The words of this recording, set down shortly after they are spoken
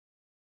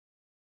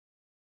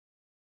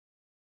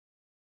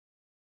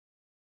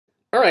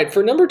All right,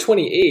 for number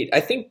 28, I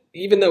think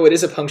even though it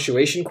is a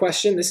punctuation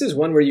question, this is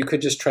one where you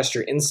could just trust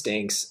your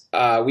instincts.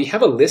 We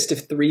have a list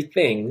of three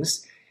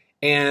things,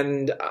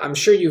 and I'm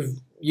sure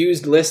you've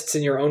used lists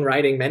in your own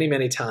writing many,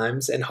 many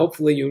times, and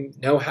hopefully you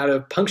know how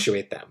to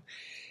punctuate them.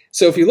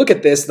 So if you look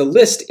at this, the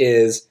list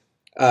is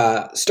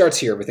starts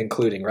here with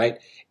including, right?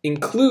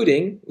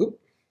 Including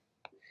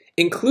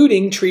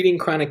treating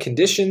chronic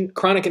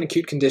and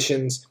acute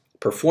conditions,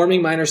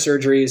 performing minor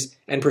surgeries,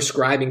 and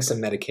prescribing some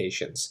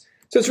medications.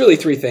 So it's really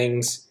three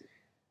things: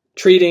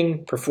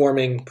 treating,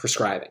 performing,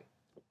 prescribing.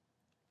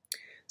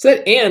 So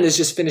that "and" is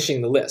just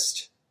finishing the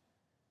list.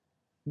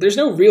 There's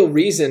no real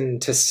reason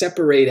to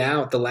separate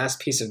out the last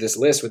piece of this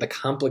list with a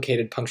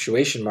complicated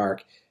punctuation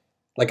mark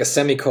like a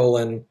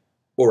semicolon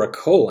or a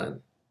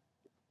colon.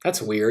 That's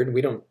weird.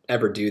 We don't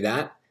ever do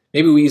that.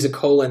 Maybe we use a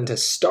colon to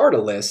start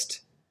a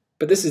list,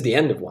 but this is the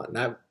end of one.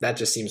 That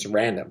just seems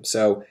random.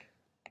 So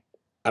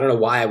I don't know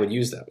why I would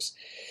use those.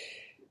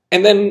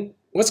 And then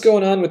what's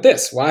going on with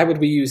this? Why would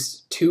we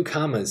use two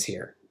commas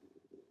here?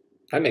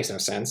 That makes no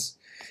sense.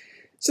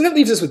 So that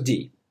leaves us with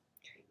D.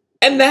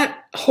 And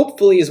that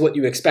hopefully is what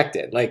you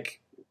expected.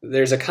 Like,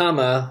 there's a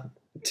comma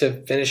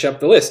to finish up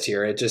the list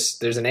here.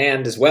 There's an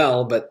 "and" as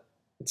well, but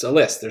it's a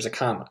list. There's a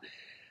comma.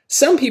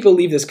 Some people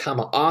leave this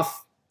comma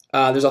off.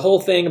 There's a whole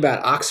thing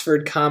about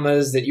Oxford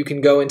commas that you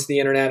can go into the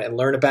internet and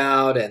learn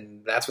about,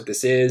 and that's what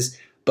this is.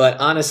 But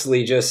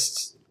honestly,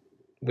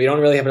 we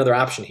don't really have another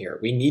option here.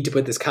 We need to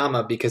put this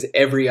comma because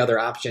every other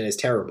option is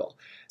terrible.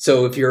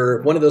 So if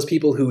you're one of those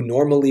people who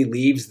normally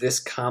leaves this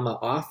comma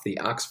off, the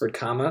Oxford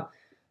comma,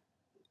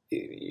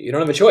 you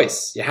don't have a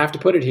choice. You have to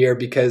put it here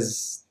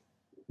because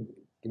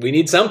we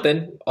need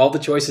something. All the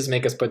choices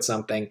make us put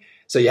something.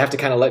 So you have to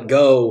kind of let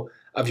go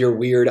of your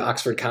weird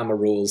Oxford comma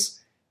rules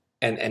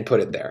and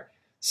put it there.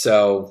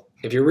 So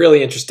if you're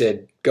really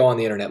interested, go on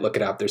the internet, look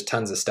it up. There's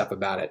tons of stuff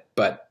about it,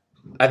 but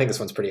I think this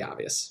one's pretty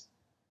obvious.